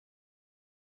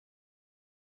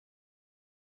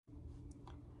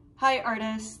Hi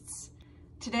artists!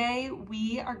 Today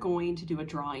we are going to do a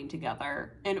drawing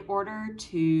together in order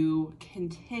to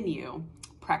continue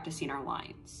practicing our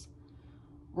lines.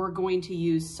 We're going to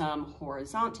use some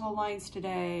horizontal lines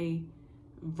today,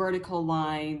 vertical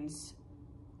lines,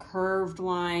 curved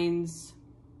lines,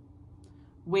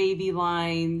 wavy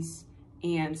lines,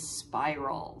 and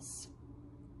spirals.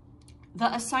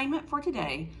 The assignment for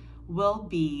today will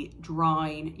be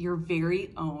drawing your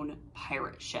very own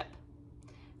pirate ship.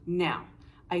 Now,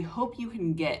 I hope you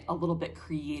can get a little bit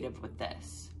creative with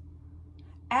this.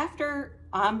 After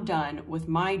I'm done with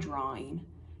my drawing,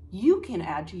 you can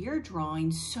add to your drawing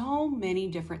so many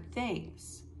different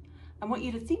things. I want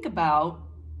you to think about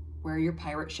where your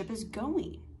pirate ship is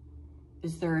going.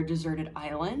 Is there a deserted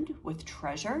island with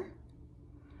treasure?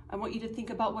 I want you to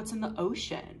think about what's in the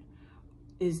ocean.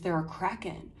 Is there a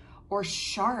kraken or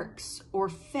sharks or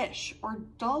fish or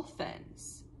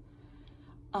dolphins?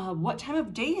 What time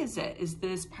of day is it? Is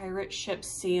this pirate ship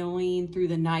sailing through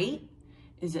the night?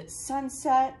 Is it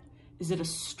sunset? Is it a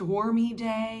stormy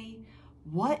day?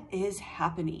 What is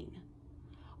happening?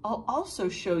 I'll also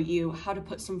show you how to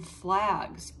put some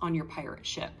flags on your pirate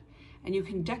ship, and you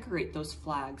can decorate those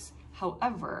flags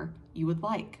however you would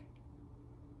like.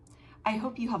 I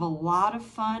hope you have a lot of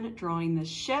fun drawing this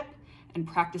ship and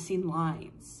practicing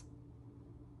lines.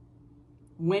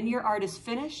 When your art is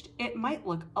finished, it might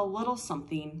look a little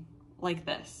something like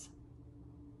this.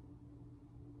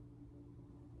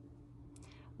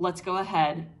 Let's go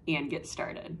ahead and get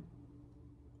started.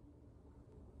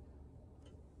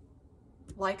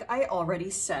 Like I already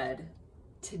said,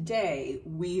 today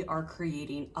we are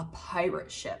creating a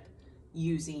pirate ship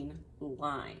using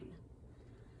line.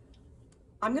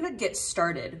 I'm gonna get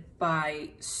started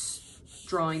by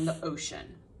drawing the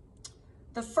ocean.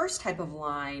 The first type of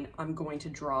line I'm going to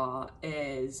draw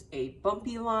is a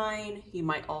bumpy line. You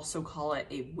might also call it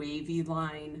a wavy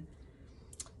line.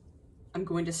 I'm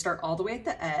going to start all the way at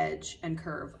the edge and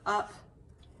curve up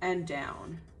and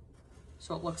down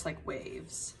so it looks like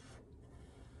waves.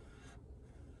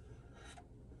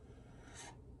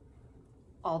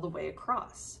 All the way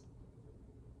across.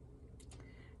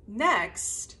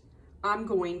 Next, I'm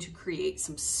going to create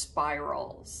some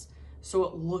spirals so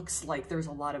it looks like there's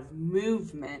a lot of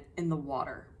movement in the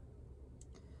water.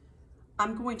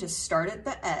 I'm going to start at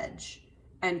the edge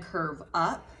and curve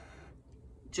up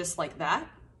just like that,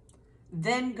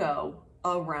 then go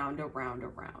around, around,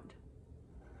 around,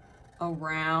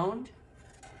 around,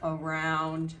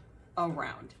 around,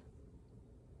 around.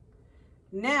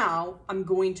 Now I'm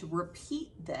going to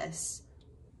repeat this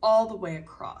all the way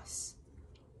across.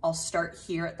 I'll start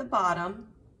here at the bottom,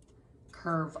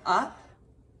 curve up,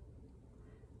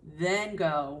 then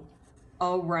go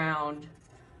around,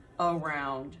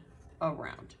 around,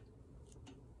 around.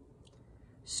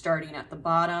 Starting at the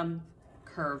bottom,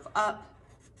 curve up,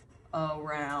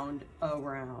 around,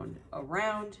 around,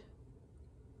 around.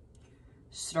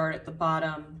 Start at the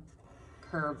bottom,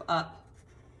 curve up,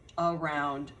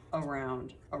 around,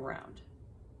 around, around.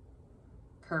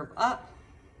 Curve up.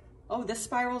 Oh, this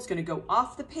spiral is going to go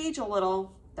off the page a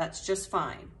little. That's just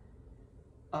fine.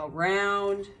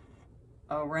 Around,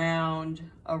 around,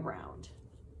 around.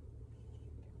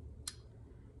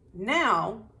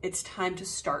 Now it's time to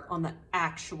start on the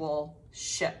actual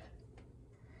ship.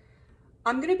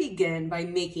 I'm going to begin by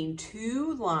making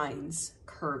two lines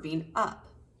curving up.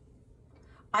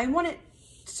 I want it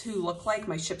to look like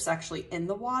my ship's actually in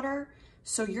the water,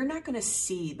 so you're not going to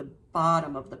see the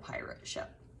bottom of the pirate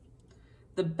ship.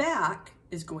 The back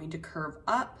is going to curve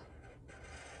up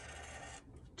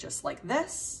just like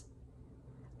this.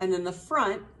 And then the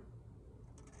front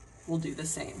will do the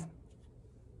same.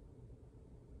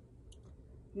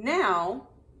 Now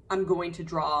I'm going to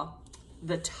draw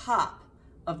the top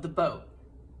of the boat.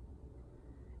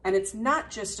 And it's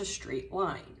not just a straight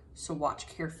line, so watch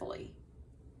carefully.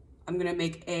 I'm going to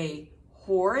make a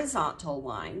horizontal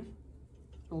line.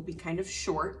 It will be kind of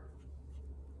short.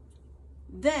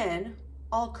 Then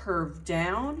I'll curve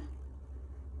down,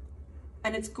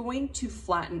 and it's going to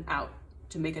flatten out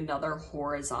to make another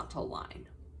horizontal line.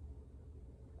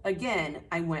 Again,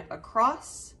 I went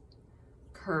across,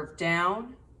 curved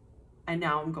down, and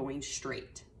now I'm going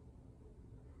straight.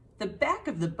 The back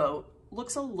of the boat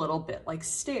looks a little bit like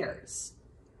stairs.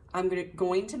 I'm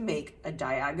going to make a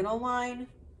diagonal line,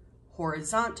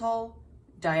 horizontal,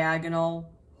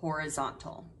 diagonal,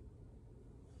 horizontal.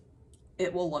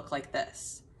 It will look like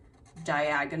this: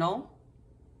 diagonal,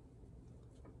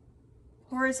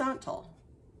 horizontal,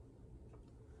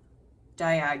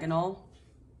 diagonal,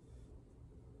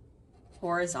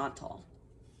 horizontal.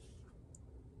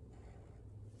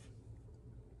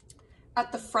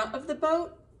 At the front of the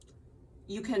boat,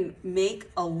 you can make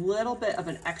a little bit of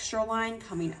an extra line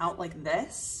coming out like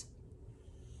this.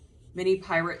 Many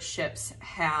pirate ships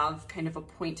have kind of a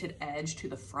pointed edge to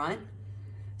the front.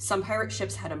 Some pirate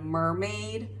ships had a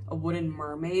mermaid, a wooden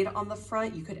mermaid on the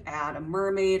front. You could add a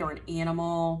mermaid or an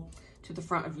animal to the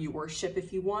front of your ship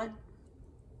if you want.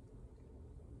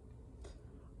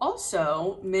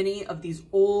 Also, many of these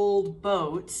old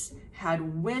boats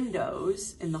had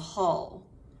windows in the hull.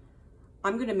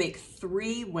 I'm gonna make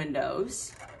 3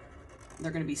 windows.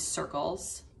 They're gonna be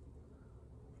circles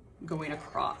going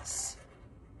across.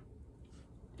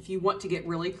 If you want to get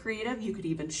really creative, you could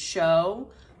even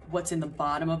show what's in the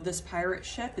bottom of this pirate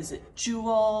ship. Is it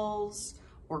jewels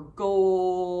or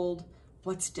gold?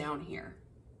 What's down here?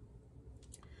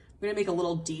 I'm gonna make a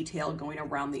little detail going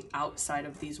around the outside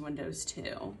of these windows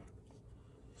too.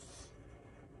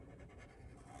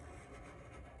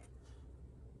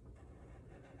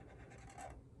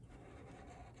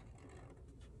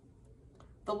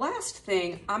 The last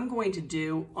thing I'm going to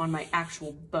do on my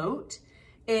actual boat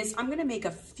is I'm gonna make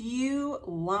a few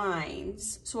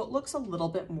lines so it looks a little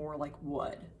bit more like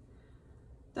wood.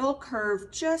 They'll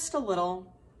curve just a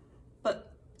little,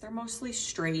 but they're mostly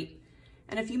straight.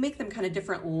 And if you make them kind of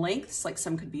different lengths, like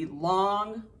some could be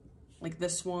long, like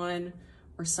this one,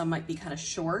 or some might be kind of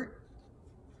short,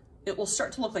 it will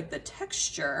start to look like the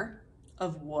texture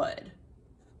of wood.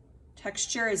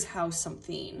 Texture is how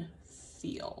something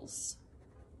feels.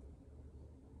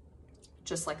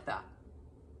 Just like that.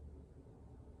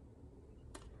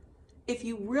 If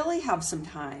you really have some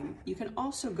time, you can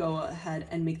also go ahead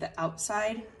and make the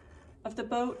outside of the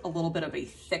boat a little bit of a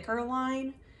thicker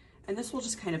line, and this will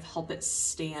just kind of help it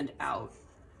stand out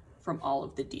from all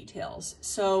of the details.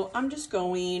 So I'm just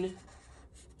going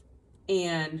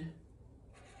and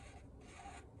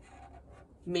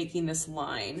making this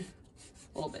line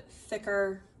a little bit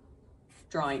thicker,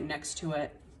 drawing next to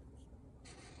it,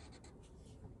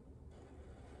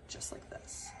 just like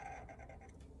this.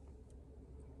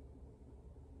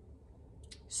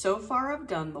 So far I've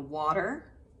done the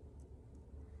water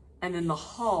and then the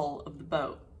hull of the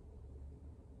boat.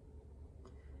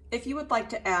 If you would like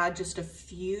to add just a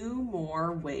few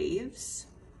more waves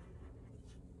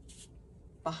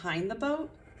behind the boat,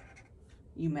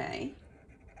 you may.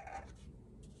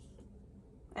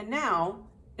 And now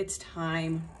it's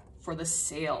time for the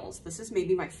sails. This is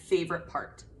maybe my favorite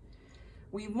part.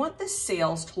 We want the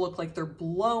sails to look like they're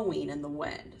blowing in the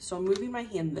wind. So I'm moving my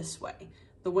hand this way.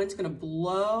 The wind's gonna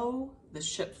blow the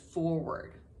ship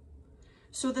forward.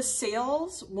 So the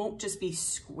sails won't just be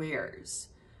squares.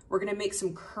 We're gonna make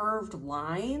some curved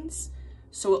lines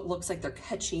so it looks like they're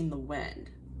catching the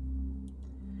wind.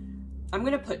 I'm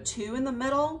gonna put 2 in the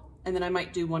middle, and then I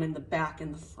might do 1 in the back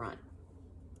and the front.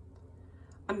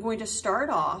 I'm going to start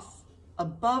off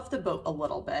above the boat a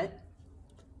little bit,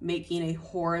 making a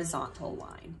horizontal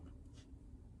line.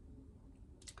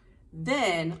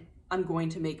 Then I'm going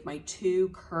to make my 2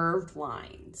 curved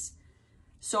lines.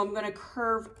 So I'm gonna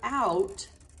curve out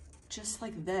just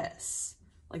like this,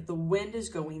 like the wind is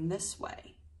going this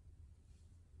way.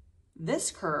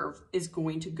 This curve is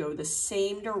going to go the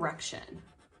same direction.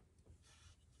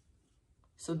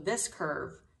 So this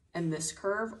curve and this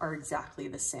curve are exactly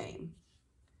the same.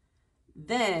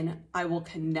 Then I will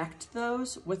connect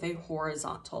those with a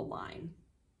horizontal line.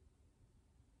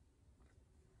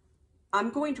 I'm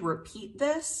going to repeat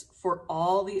this for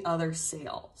all the other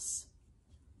sails.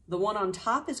 The one on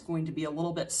top is going to be a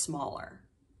little bit smaller.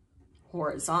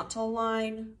 Horizontal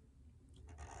line,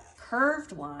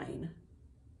 curved line,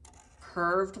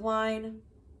 curved line,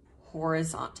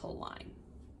 horizontal line.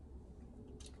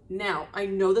 Now, I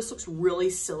know this looks really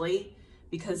silly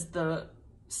because the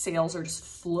sails are just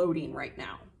floating right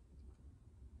now.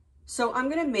 So I'm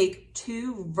gonna make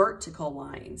 2 vertical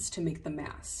lines to make the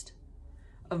mast.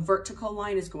 A vertical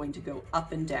line is going to go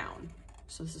up and down.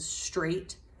 So this is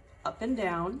straight up and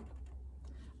down.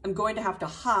 I'm going to have to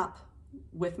hop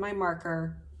with my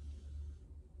marker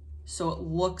so it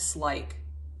looks like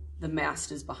the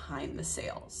mast is behind the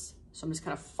sails. So I'm just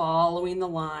kind of following the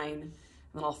line, and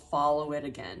then I'll follow it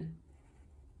again.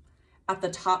 At the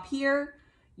top here,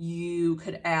 you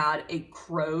could add a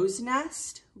crow's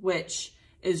nest, which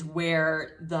is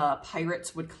where the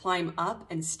pirates would climb up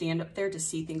and stand up there to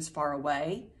see things far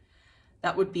away.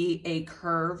 That would be a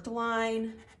curved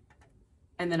line.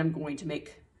 And then I'm going to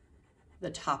make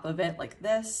the top of it like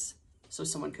this, so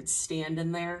someone could stand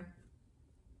in there.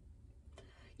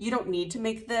 You don't need to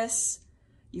make this.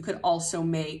 You could also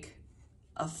make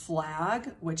a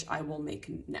flag, which I will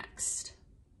make next.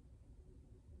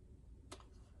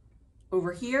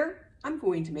 Over here, I'm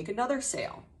going to make another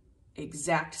sail.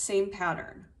 Exact same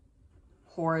pattern.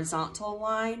 horizontal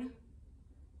line,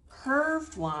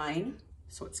 curved line,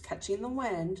 so it's catching the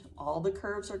wind. All the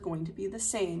curves are going to be the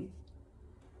same.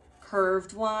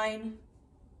 Curved line,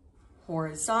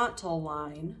 horizontal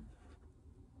line,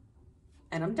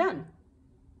 and I'm done.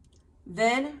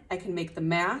 Then I can make the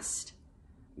mast.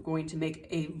 I'm going to make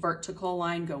a vertical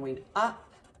line going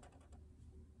up,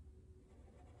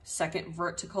 second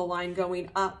vertical line going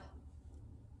up.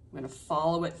 I'm going to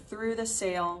follow it through the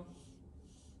sail,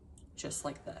 just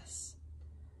like this.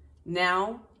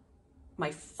 Now,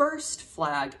 my first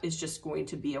flag is just going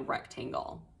to be a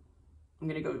rectangle. I'm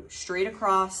going to go straight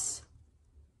across,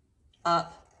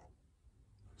 up,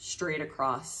 straight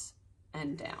across,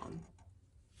 and down.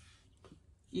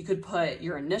 You could put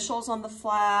your initials on the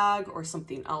flag or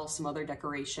something else, some other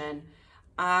decoration.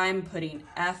 I'm putting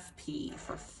FP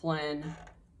for Flynn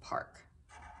Park.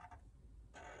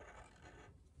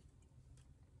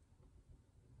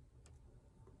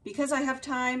 Because I have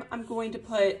time, I'm going to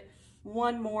put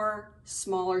one more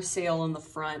smaller sail in the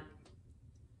front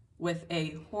with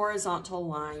a horizontal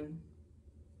line,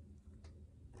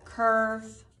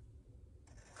 curve,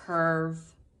 curve,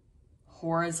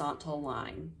 horizontal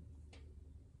line.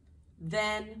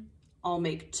 Then I'll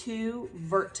make 2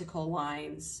 vertical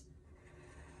lines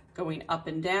going up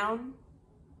and down,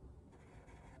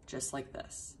 just like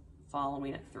this,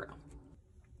 following it through.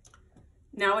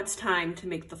 Now it's time to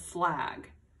make the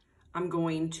flag. I'm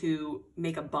going to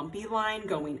make a bumpy line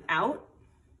going out.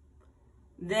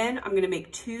 Then I'm going to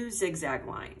make 2 zigzag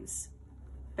lines,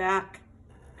 back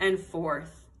and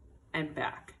forth and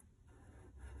back,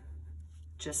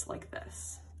 just like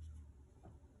this.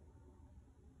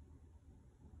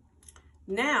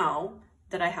 Now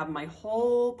that I have my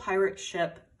whole pirate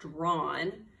ship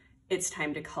drawn, it's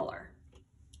time to color.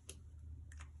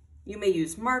 You may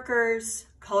use markers,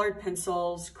 colored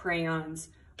pencils, crayons,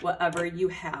 whatever you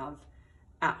have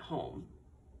at home.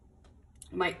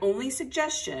 My only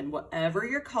suggestion, whatever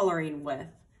you're coloring with,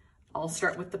 I'll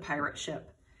start with the pirate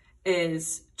ship,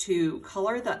 is to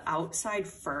color the outside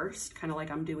first, kind of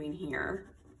like I'm doing here.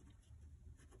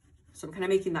 So I'm kind of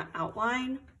making that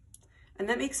outline, and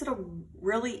that makes it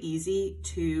really easy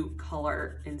to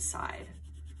color inside.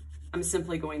 I'm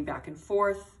simply going back and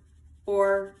forth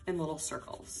or in little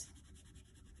circles.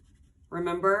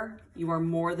 Remember, you are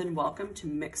more than welcome to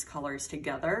mix colors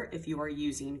together if you are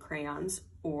using crayons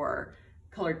or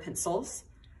colored pencils.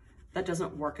 That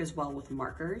doesn't work as well with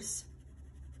markers.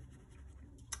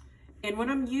 And when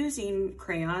I'm using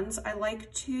crayons, I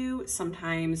like to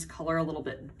sometimes color a little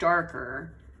bit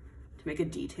darker to make a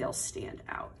detail stand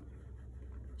out.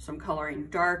 So I'm coloring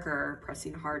darker,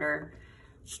 pressing harder,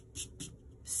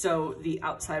 so the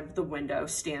outside of the window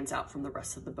stands out from the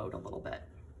rest of the boat a little bit.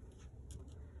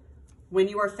 When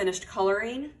you are finished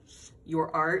coloring,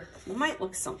 your art might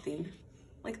look something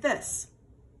like this.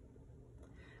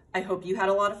 I hope you had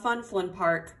a lot of fun, Flynn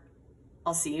Park.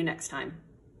 I'll see you next time.